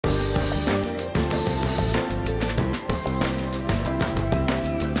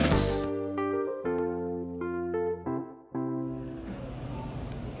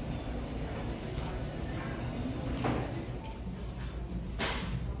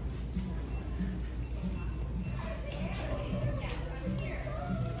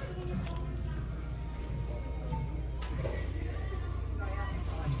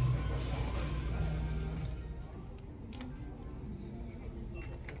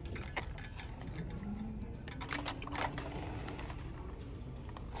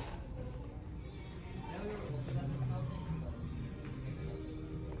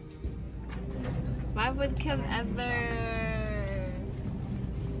favorite Kim ever.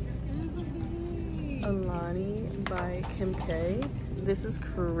 Alani by KimK. This is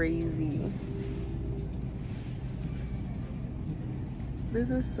crazy. This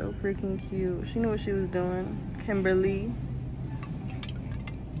is so freaking cute. She knew what she was doing. Kimberly.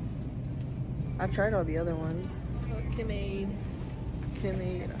 I tried all the other ones. Kimade.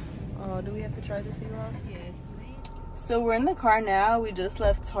 Oh, do we have to try this, Elon? Yes. So we're in the car now. We just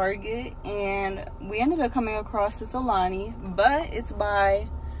left Target and we ended up coming across this Alani, but it's by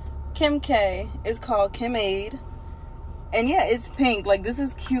KimK. It's called Kimade. And yeah, it's pink. Like, this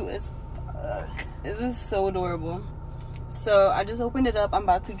is cute as fuck. This is so adorable. So I just opened it up. I'm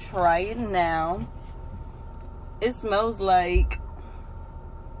about to try it now. It smells like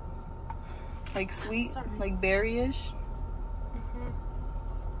sweet, like berry-ish.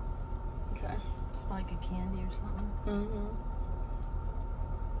 Okay. It's like a candy or something.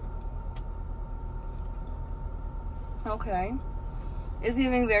 Okay. It's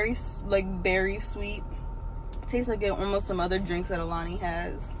even very like berry sweet. Tastes like almost some other drinks that Alani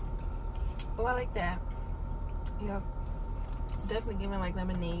has. Oh, I like that. Yeah. Definitely giving like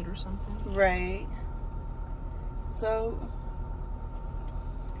lemonade or something. Right. So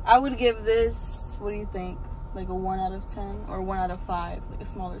I would give this, what do you think? Like a 1 out of 10 or 1 out of 5, like a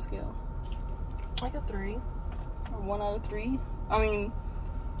smaller scale? Like a 3. Or 1 out of 3? I mean,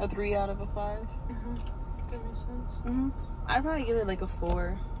 a 3 out of a 5? That makes sense. I'd probably give it like a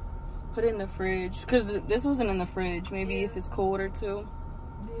 4. Put it in the fridge. Because this wasn't in the fridge. Maybe if it's colder too.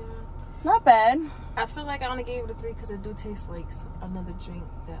 Yeah. Not bad. I feel like I only gave it a 3 because it do taste like another drink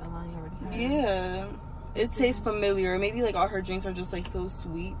that Alani already had. Yeah. It tastes familiar. Maybe like all her drinks are just like so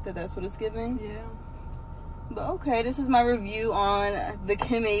sweet that's what it's giving. Yeah. But okay, this is my review on the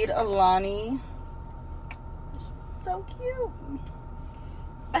Kimade Alani. So cute.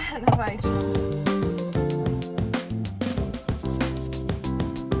 Nobody chose.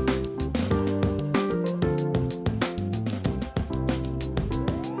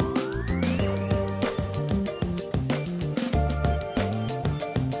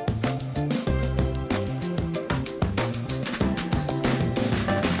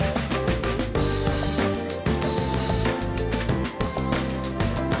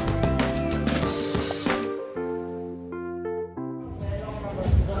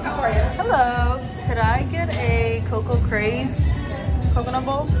 Hello. Could I get a Cocoa Craze coconut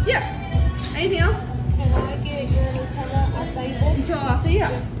bowl? Yeah. Anything else? Can I get your Nutella acai bowl? Nutella latte, yeah.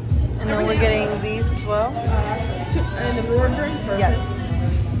 And then we're getting these as well? And the more drink? Yes.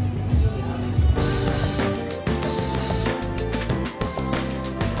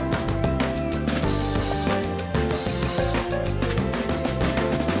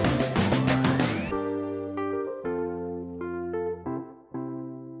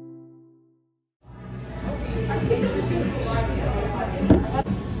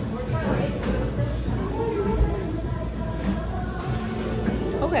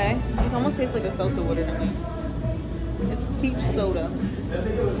 Okay, it almost tastes like a seltzer water to me. It's peach soda. It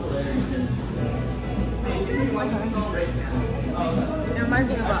reminds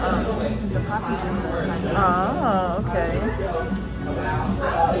me of the poppy system. Oh, okay.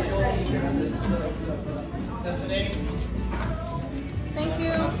 Thank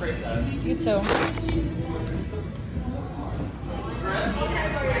you. You too.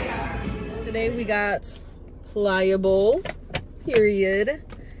 Today we got pliable, period.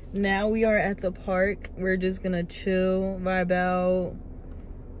 Now we are at the park. We're just gonna chill, vibe out,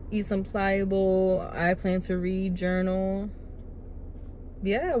 eat some pliable. I plan to read, journal.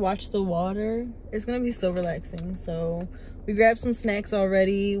 Yeah, watch the water. It's gonna be so relaxing. So we grabbed some snacks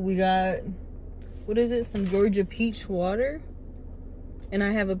already. We got, what is it? Some Georgia peach water. And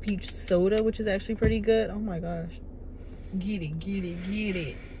I have a peach soda, which is actually pretty good. Oh my gosh. Get it, get it, get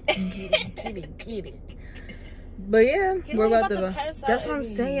it. Get it, get it, get it. But yeah, we're about to that's what I'm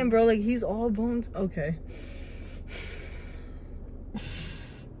saying, bro. Like, he's all bones. Okay.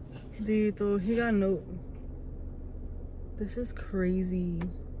 Dito, he got no. This is crazy.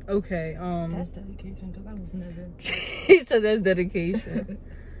 Okay, That's dedication, because I was never. he said that's dedication.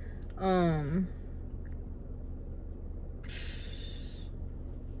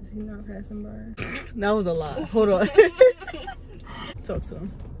 Is he not passing by? That was a lot. Hold on. Talk to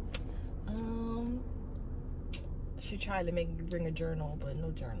him. She tried to make me bring a journal, but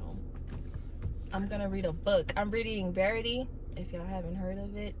no journal. I'm gonna read a book. I'm reading Verity. If y'all haven't heard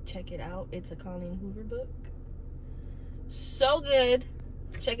of it, check it out. It's a Colleen Hoover book. So good.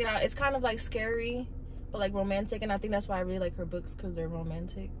 Check it out. It's kind of like scary, but like romantic, and I think that's why I really like her books, because they're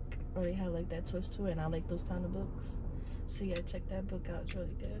romantic, or they have like that twist to it, and I like those kind of books. So yeah, check that book out. It's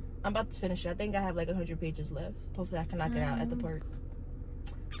really good. I'm about to finish it. I think I have like 100 pages left. Hopefully I can knock it out at the park.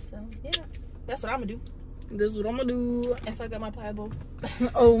 So yeah, that's what I'm gonna do. This is what I'm gonna do. If I got my pliable.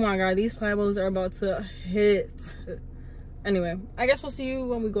 Oh my god, these pliables are about to hit. Anyway, I guess we'll see you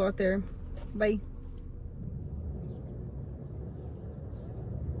when we go out there. Bye.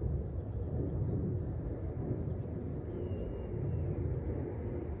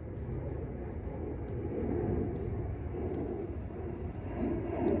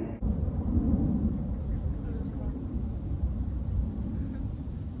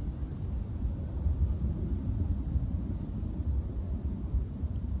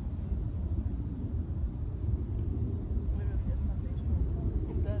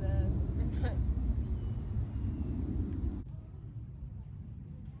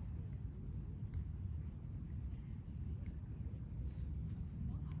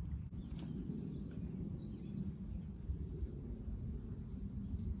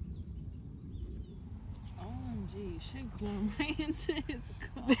 Shit going right into his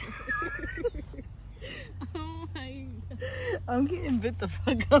car. Oh my god. I'm getting bit the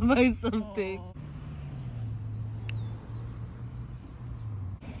fuck up by something. Oh.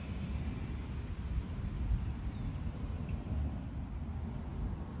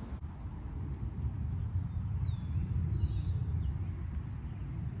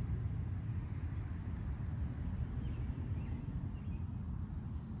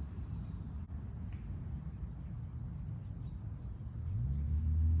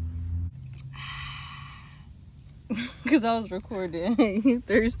 Because I was recording. You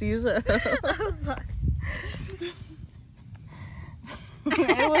thirsty as hell. I was like,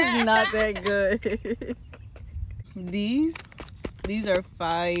 It was not that good. These are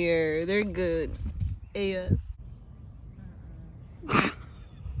fire. They're good. Yeah.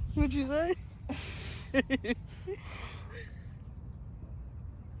 What'd you say?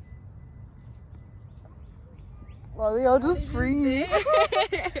 Well, they all just freeze.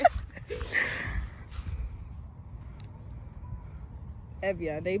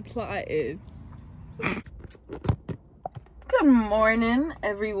 Evia, they plotted. Good morning,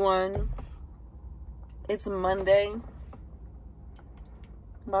 everyone. It's Monday. I'm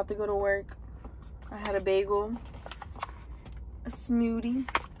about to go to work. I had a bagel, a smoothie,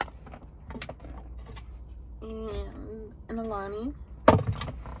 and an Alani.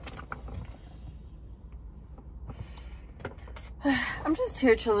 I'm just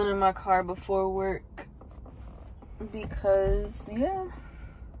here chilling in my car before work because, yeah,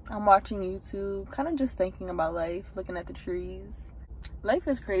 I'm watching YouTube, kind of just thinking about life, looking at the trees. Life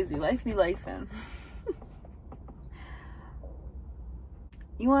is crazy. Life be lifing.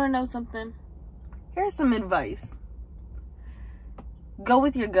 You want to know something? Here's some advice. Go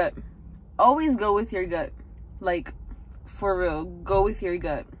with your gut. Always go with your gut. Like, for real, go with your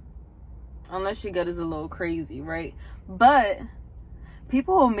gut. Unless your gut is a little crazy, right? But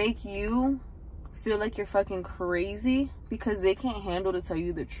people will make you feel like you're fucking crazy because they can't handle to tell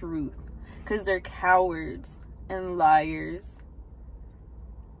you the truth. Because they're cowards and liars.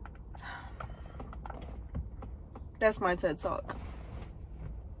 That's my TED Talk.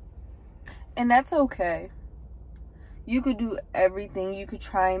 And that's okay. You could do everything. You could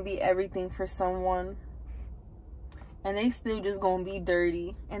try and be everything for someone. And they still just gonna be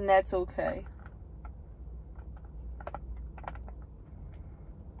dirty. And that's okay.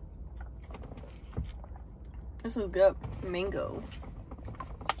 This is good. Mango.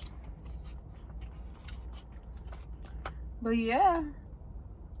 But yeah.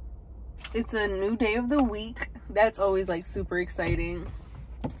 It's a new day of the week. That's always like super exciting.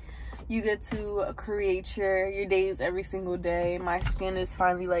 You get to create your days every single day. My skin is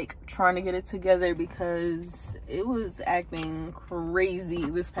finally like trying to get it together because it was acting crazy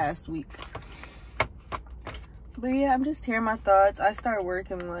this past week. But yeah, I'm just hearing my thoughts. I start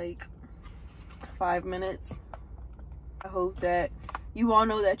work in like 5 minutes. I hope that you all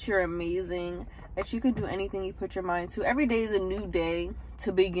know that you're amazing, that you can do anything you put your mind to. Every day is a new day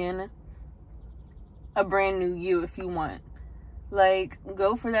to begin a brand new you if you want. Like,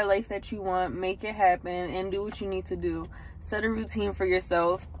 go for that life that you want, make it happen, and do what you need to do. Set a routine for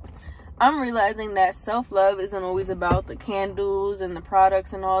yourself. I'm realizing that self-love isn't always about the candles and the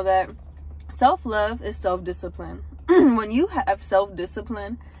products and all that. Self-love is self-discipline. When you have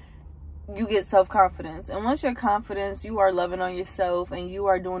self-discipline, you get self-confidence. And once you're confident, you are loving on yourself and you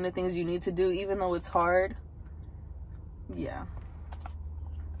are doing the things you need to do, even though it's hard. Yeah.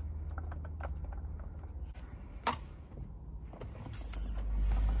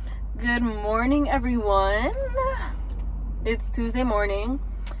 Good morning, everyone. It's Tuesday morning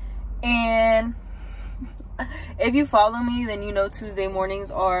and If you follow me, then you know Tuesday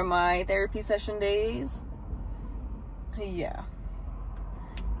mornings are my therapy session days. Yeah.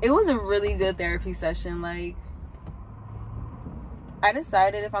 It was a really good therapy session. Like, I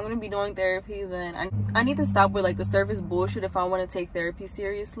decided if I'm going to be doing therapy, then I need to stop with like the surface bullshit if I want to take therapy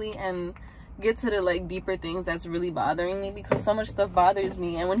seriously and get to the like deeper things that's really bothering me, because so much stuff bothers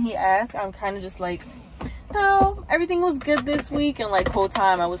me. And when he asked, I'm kind of just like, no, everything was good this week, and like whole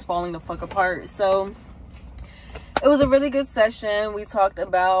time I was falling the fuck apart. So it was a really good session. We talked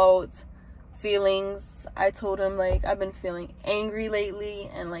about feelings. I told him like I've been feeling angry lately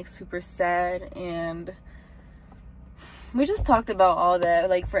and like super sad, and we just talked about all that.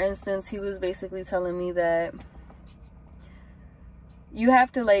 Like, for instance, he was basically telling me that you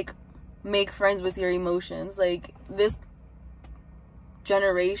have to like make friends with your emotions. Like, this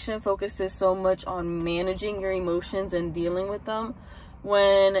generation focuses so much on managing your emotions and dealing with them,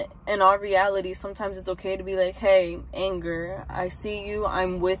 when in our reality sometimes it's okay to be like, hey, anger, I see you,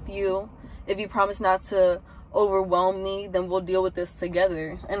 I'm with you. If you promise not to overwhelm me, then we'll deal with this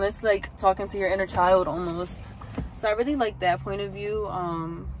together. And it's like talking to your inner child almost. So I really like that point of view.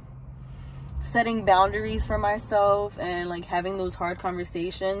 Setting boundaries for myself and like having those hard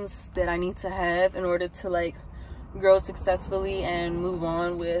conversations that I need to have in order to like grow successfully and move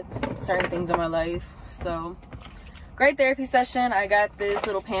on with certain things in my life. So great therapy session. I got this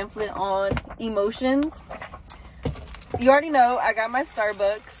little pamphlet on emotions. You already know I got my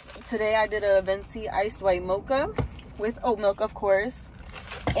Starbucks. Today I did a venti iced white mocha with oat milk, of course.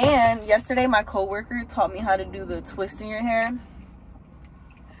 And yesterday my coworker taught me how to do the twist in your hair.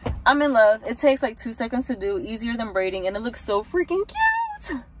 I'm in love. It takes like 2 seconds to do, easier than braiding, and it looks so freaking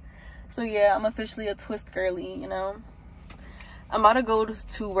cute. So yeah, I'm officially a twist girly, you know. I'm about to go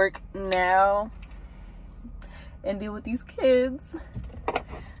to work now and deal with these kids,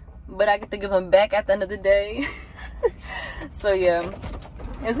 but I get to give them back at the end of the day. So yeah,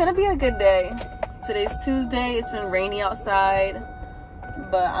 it's gonna be a good day. Today's Tuesday. It's been rainy outside,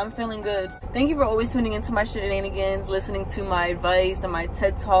 but I'm feeling good. Thank you for always tuning into my shenanigans, listening to my advice and my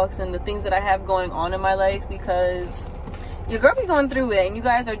TED Talks and the things that I have going on in my life, because your girl be going through it, and you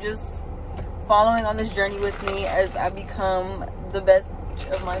guys are just following on this journey with me as I become the best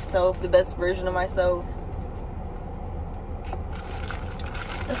of myself, the best version of myself.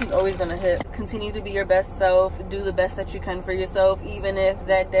 This is always gonna hit. Continue to be your best self. Do the best that you can for yourself, even if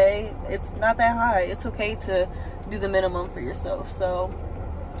that day it's not that high. It's okay to do the minimum for yourself. So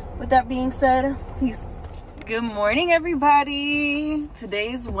with that being said, peace. Good morning, everybody.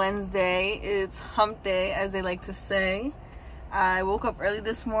 Today's Wednesday. It's hump day, as they like to say. I woke up early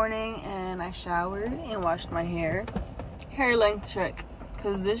this morning and I showered and washed my hair. Hair length check,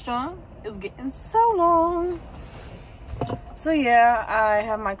 because this joint is getting so long. So yeah, I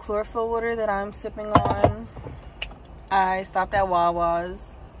have my chlorophyll water that I'm sipping on. I stopped at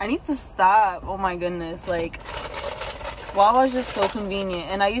Wawa's. I need to stop. Oh my goodness, like Wawa's just so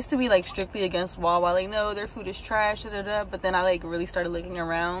convenient. And I used to be like strictly against Wawa, like no, their food is trash, da, da, da. But then I like really started looking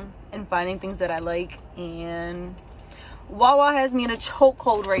around and finding things that I like, and Wawa has me in a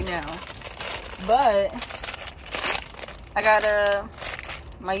chokehold right now. But I got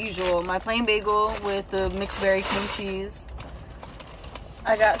my plain bagel with the mixed berry cream cheese.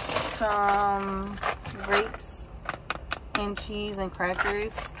 I got some grapes and cheese and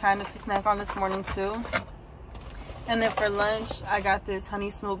crackers, kind of to snack on this morning too. And then for lunch, I got this honey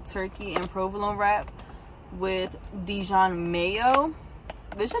smoked turkey and provolone wrap with Dijon mayo.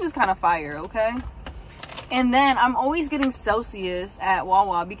 This shit is kind of fire, okay? And then I'm always getting Celsius at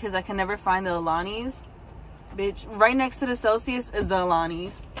Wawa because I can never find the Alani's. Bitch, right next to the Celsius is the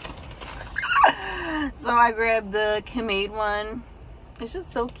Alani's. So I grabbed the KimK one. It's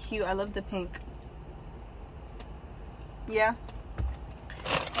just so cute. I love the pink. Yeah.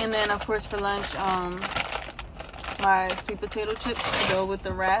 And then of course for lunch, my sweet potato chips to go with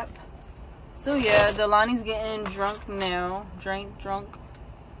the wrap. So yeah, the Alani's getting drunk now. Drunk.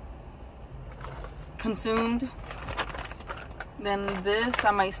 Consumed. Then this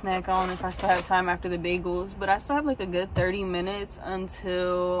I might snack on if I still have time after the bagels, but I still have like a good 30 minutes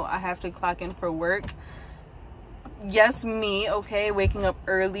until I have to clock in for work. Yes, me, okay, waking up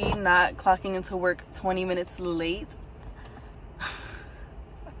early, not clocking into work 20 minutes late.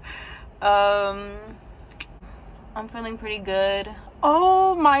 I'm feeling pretty good.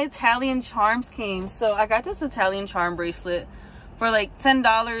 Oh, my Italian charms came. So I got this Italian charm bracelet for like $10,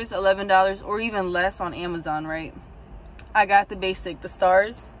 $11, or even less on Amazon, right? I got the basic, the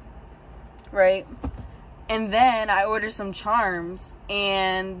stars, right? And then I ordered some charms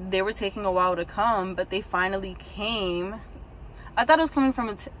and they were taking a while to come, but they finally came. I thought it was coming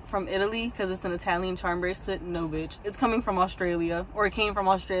from Italy because it's an Italian charm bracelet. No, bitch. It's coming from Australia, or it came from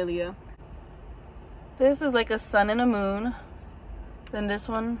Australia. This is like a sun and a moon. Then this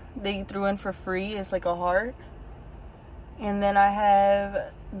one they threw in for free. It's like a heart. And then I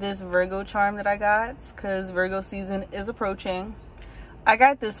have this Virgo charm that I got because Virgo season is approaching. I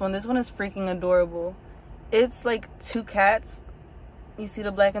got this one. This one is freaking adorable. It's like two cats. You see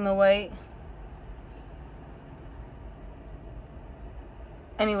the black and the white?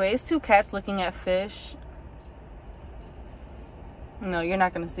 Anyway, it's two cats looking at fish. No, you're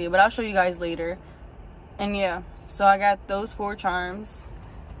not going to see it, but I'll show you guys later. And yeah, so I got those 4 charms.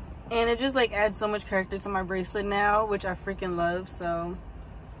 And it just like adds so much character to my bracelet now, which I freaking love. So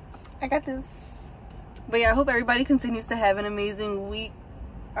I got this. But yeah, I hope everybody continues to have an amazing week.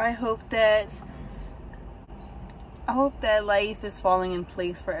 I hope that life is falling in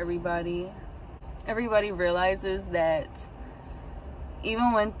place for everybody. Everybody realizes that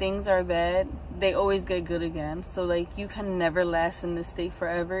even when things are bad, they always get good again. So like, you can never last in this state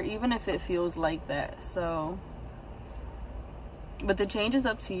forever, even if it feels like that. So, but the change is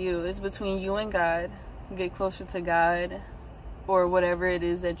up to you. It's between you and God. Get closer to God, or whatever it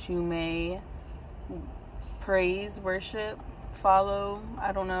is that you may praise, worship, follow.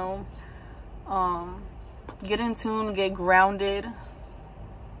 I don't know. Get in tune, get grounded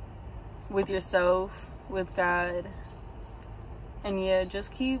with yourself, with God. And yeah,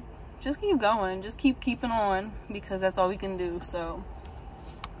 just keep going. Just keep keeping on, because that's all we can do. So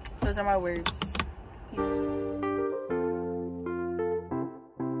those are my words. Peace.